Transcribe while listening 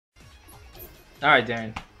Alright,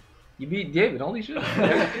 Darren. You beat David, holy shit.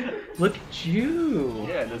 Look at you.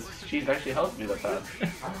 Yeah, this cheese actually helped me that time.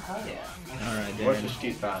 Oh, yeah. Alright, Where's Darren. this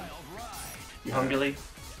cheese found? You hungry?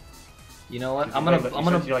 You know what? You I'm said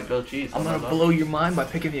gonna you like grilled cheese. I'm gonna blow your mind by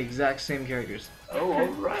picking the exact same characters. Oh,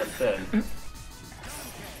 alright then.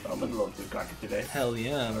 I'm a little too cocky today. Hell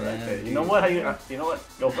yeah, Alright, man. then. You know what? You know what?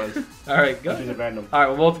 Go first. Alright, go. Choose a random. Alright,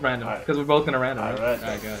 we're both random. Alright. Because we're both gonna random. Alright.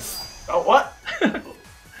 Alright, go. Oh, what?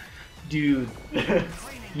 Dude,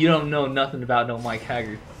 you don't know nothing about no Mike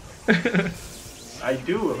Haggard. I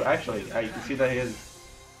do, actually. I can see that he is.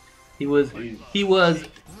 He was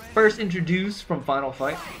first introduced from Final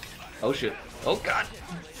Fight. Oh shit. Oh god.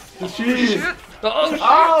 The cheese! Shit. Oh shit.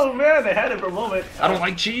 Oh man, I had it for a moment. I don't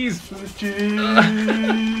like cheese. Cheese!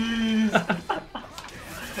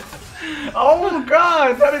 Oh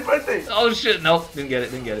god, happy birthday! Oh shit. Nope. Didn't get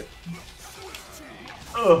it. Didn't get it.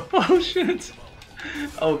 Oh. Oh shit.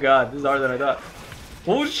 Oh god. This is harder than I thought.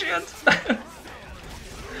 Oh shit.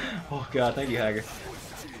 Oh god. Thank you, Haggard.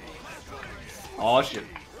 Oh shit.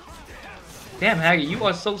 Damn, Haggard, you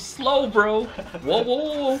are so slow, bro. Whoa,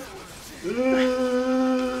 whoa, whoa.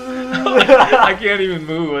 I can't even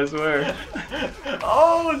move, I swear.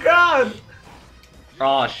 Oh god!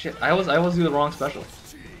 Oh shit, I always do the wrong special.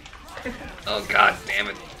 Oh god damn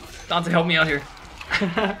it. Dante, help me out here.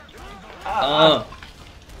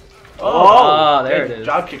 Oh, there they it is.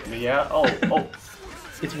 Drop kicked me, yeah? Oh.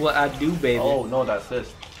 It's what I do, baby. Oh, no, that's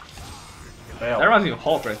this. Fail. That reminds me of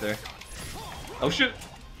Hulk right there. Oh shit.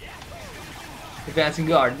 Advancing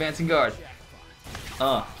guard, advancing guard.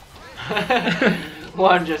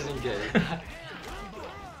 One just in case.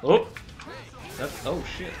 Oh. That's, oh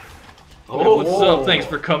shit. Oh, what's whoa. up? Thanks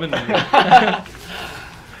for coming.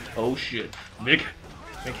 Oh shit. Mick.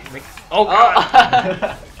 Oh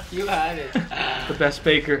god. You had it. The best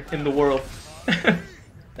baker in the world.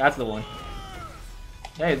 That's the one.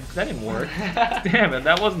 Hey, that didn't work. Damn it,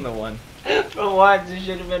 that wasn't the one. For once, it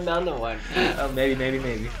should have been the other one.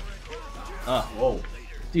 Maybe. Whoa.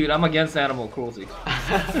 Dude, I'm against animal cruelty.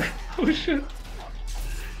 Oh shit.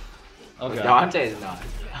 Oh god. Dante's not.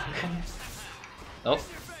 Oh.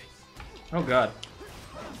 Oh god.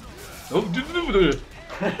 Oh,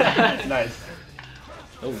 Nice.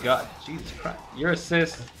 oh god. Jesus Christ. Your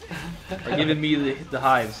assists are giving me the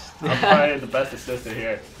hives. I'm probably the best assistant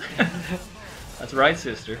here. That's right,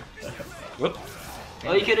 sister. Whoop.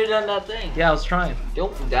 Well, you could have done that thing. Yeah, I was trying.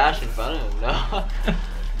 Don't dash in front of him, no. I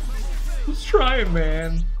was trying,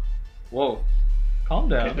 man. Whoa. Calm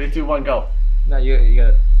down. Okay, 3, 2, 1, go. No, you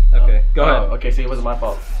got it. Okay, go ahead. Okay, see, it wasn't my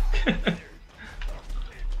fault.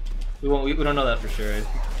 we don't know that for sure.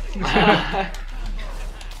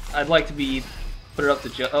 I'd like to put it up to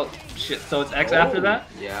Joe. Oh shit! So it's X after that?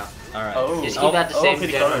 Yeah. All right. Oh. Just keep that the same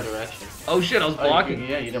pretty general close. direction. Oh shit! I was blocking.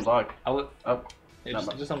 Yeah, you didn't block. I would. Oh. Just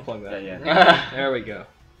unplug that. Yeah. There we go.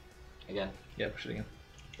 Again. Yeah, push it again.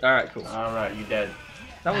 All right, cool. Alright, you dead.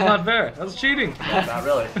 That was not fair. That was cheating. No, not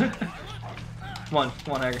really. Come on,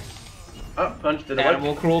 Hager. Oh, punch to the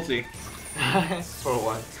Animal cruelty. For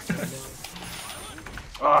one.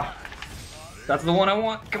 Ah. That's the one I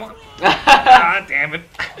want. Come on. Ah, damn it.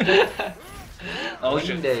 Oh One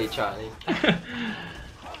shit. day, Charlie.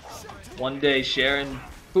 One day, Sharon.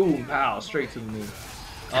 Boom, pow, straight to the moon.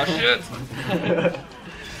 Oh shit.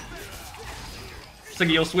 Sick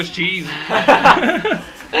of your Swiss cheese. Fair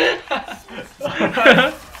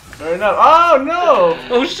enough. Oh no!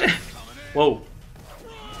 Oh shit. Whoa.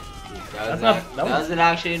 That That was- wasn't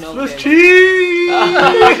actually no Swiss game. cheese!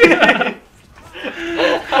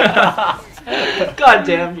 God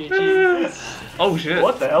damn you, Jesus. Oh shit.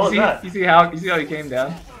 What the hell is you see, that? You see how he came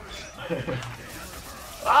down?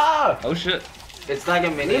 Ah! Oh shit. It's like a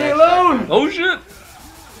mini Leave me X alone! Factor. Oh shit.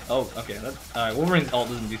 Oh, okay. Alright, Wolverine's ult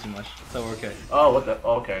doesn't do too much, so we're okay. Oh, what the?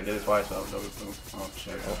 Oh, okay, I did it twice. Oh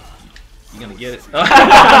shit. You're gonna get it.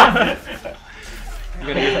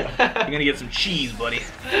 You're gonna get some cheese, buddy.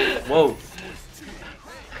 Whoa.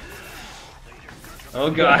 Oh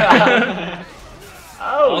god.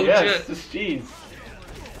 Oh, Oh, yes, shit. this cheese.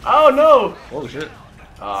 Oh no! Oh shit.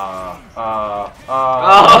 Oh,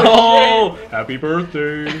 Oh, happy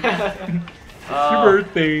birthday. Happy Oh.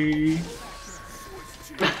 birthday.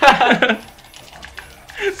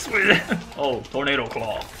 Sweet. Oh, tornado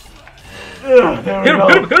claw. Ugh, there we Hit him, go.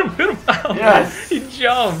 hit him, hit him. Oh, Yes. He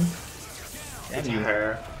jumped. It's Damn you.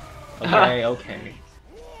 her. Okay, okay.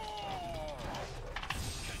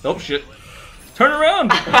 Oh shit. Turn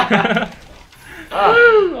around.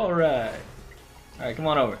 Woo, alright. Alright, come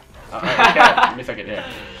on over. Okay, give me a second here.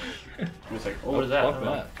 Give me a second. Oh, what is that? Fuck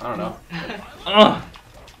that. I don't know. Ugh.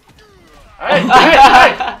 Hey, hey,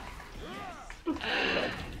 hey!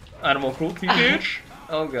 Animal cruelty, bitch.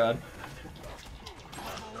 Oh god.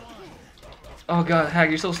 Oh god, Hag,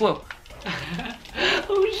 you're so slow.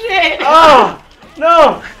 Oh shit! Oh!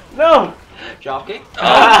 No! No! Dropkick?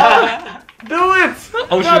 Oh. Do it!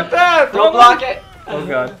 Oh, Not shit. that! Don't block it! Oh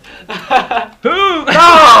god. Who?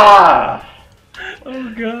 Ah!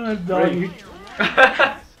 Oh god, doggy.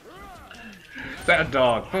 That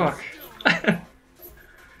dog. Fuck.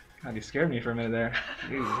 God, you scared me for a minute there.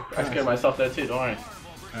 I scared myself there too, don't worry.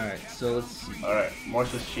 Alright, so let's see. Alright, more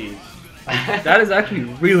Swiss cheese. That is actually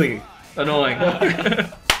really annoying.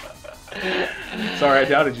 Sorry, I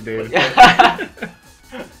doubted you, David.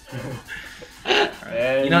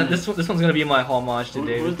 And You know, this one's gonna be my homage to who's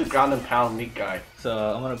David. the ground and pound meat guy?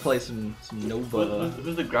 So I'm gonna play some Nova.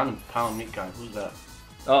 Who's the ground and pound meat guy? Who's that?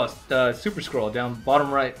 Oh, it's, Super Scroll down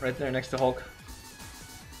bottom right there next to Hulk.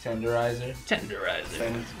 Tenderizer.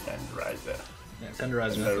 Tenderizer. Tenderizer. Yeah,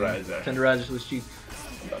 Tenderizer. Tenderizer. Tenderizer Swiss cheese.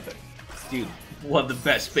 Love it. Dude, one of the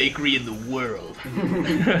best bakery in the world.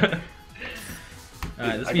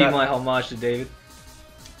 Alright, this I be got- my homage to David.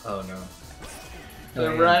 Oh no. Oh, Treat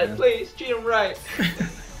him yeah, right, man. please. Treat him right.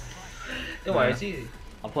 Don't worry, Yeah. it's easy.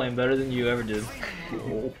 I'll play him better than you ever did.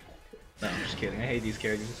 No, I'm just kidding. I hate these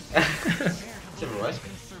characters. It's a Wesker.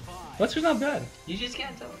 Wesker's not bad. You just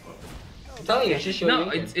can't tell. I'm telling you, it's just your No,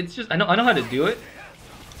 union. it's just I know how to do it.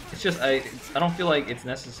 It's just I don't feel like it's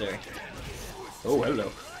necessary. Oh hello.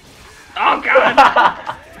 Oh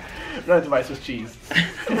god! Run into my Swiss cheese.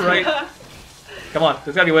 Right. Come on,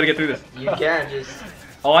 there's gotta be a way to get through this. You can't just.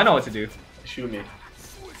 Oh, I know what to do. Shoot me.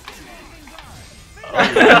 Oh,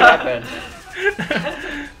 yeah, then.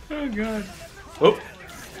 Oh god. Oh.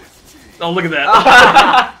 Oh, look at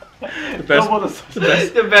that. The best, Double the- the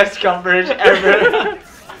best, the best coverage ever.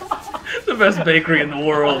 the best bakery in the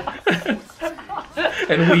world.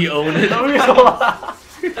 And we own it.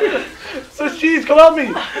 Swiss cheese, come help me!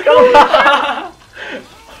 Come on!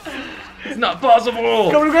 It's not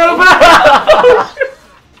possible. Come to grab back!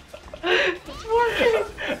 It's working.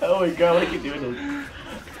 Oh my god, why do I keep doing this?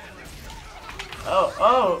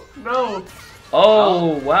 Oh, no!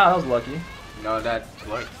 Oh, wow, that was lucky. No, that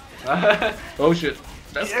worked. Oh shit.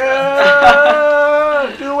 That's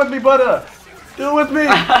Yeah! Do it with me, butter! Do it with me!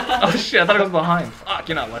 Oh shit, I thought it was behind. Fuck,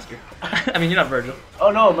 you're not Wesker. I mean, you're not Virgil.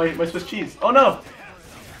 Oh no, my Swiss cheese. Oh no!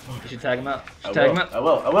 You should tag him out. You I should tag will, him out.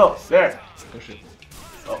 I will. There. Oh shit.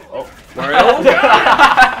 Oh. Mario.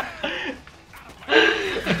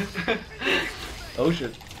 Oh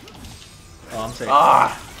shit. Oh, I'm safe.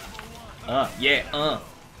 Ah! Yeah, Oh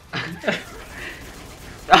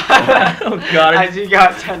god, As you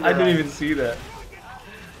got 10. I didn't even see that.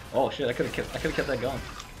 Oh shit, I could have kept that going.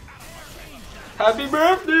 Happy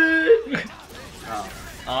birthday!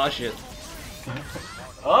 Oh shit.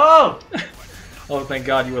 Oh! Oh, thank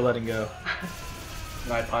god you were letting go.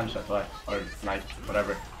 Knife punch, that's why. Or knife,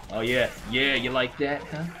 whatever. Oh yeah, you like that,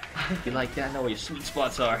 huh? You like that? I know where your sweet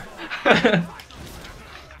spots are.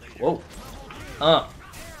 Whoa.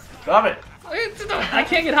 Stop it! I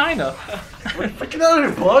can't get high enough. Get out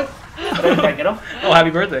of here, bug! Did I get him? Oh, happy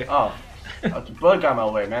birthday. Oh. Oh, the bug got my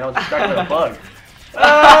way, man. I was distracted by the bug.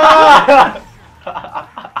 Ah!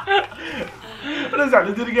 What is that?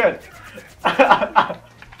 Let's do it again.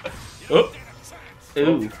 Oh.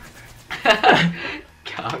 Ooh.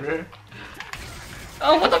 Counter.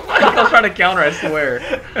 Oh, what the fuck? I was trying to counter, I swear.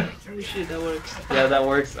 Oh shit, that works. Yeah, that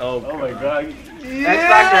works. Oh, Oh my god.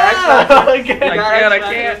 X-Factor, X-Factor. Again.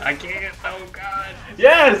 I can't. Oh god.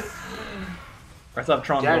 Yes! I thought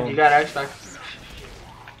Tron Darren, you got X Factor.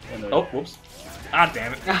 Oh, whoops. Ah,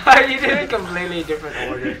 damn it. You did it completely different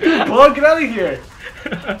order. Bug, get out of here!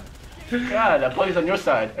 God, that bug is on your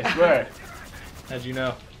side, I swear. How'd you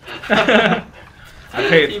know? I You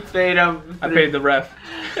paid. paid him. I paid the ref.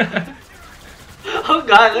 Oh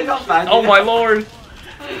god, look how fast. Oh my lord.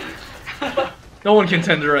 No one can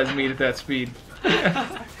tenderize meat at that speed.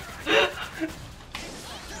 Oh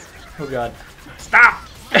god. Stop!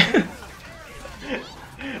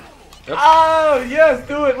 Oh, yes,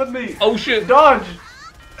 do it with me! Oh shit. Dodge!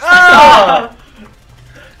 Ah!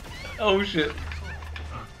 Oh shit.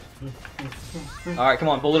 Alright, come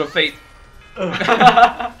on, bullet of fate.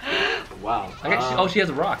 Wow. I guess she has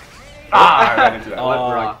a rock. Ah, I ran into that. Oh,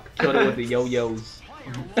 What rock? killed it with the yo-yos.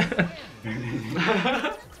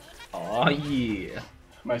 Oh yeah.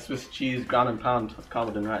 My Swiss cheese ground and pound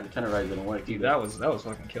combo didn't right. The tenderizer didn't work. Dude, that was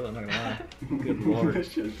fucking killer, I'm not gonna lie. Good lord.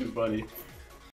 This shit is too funny.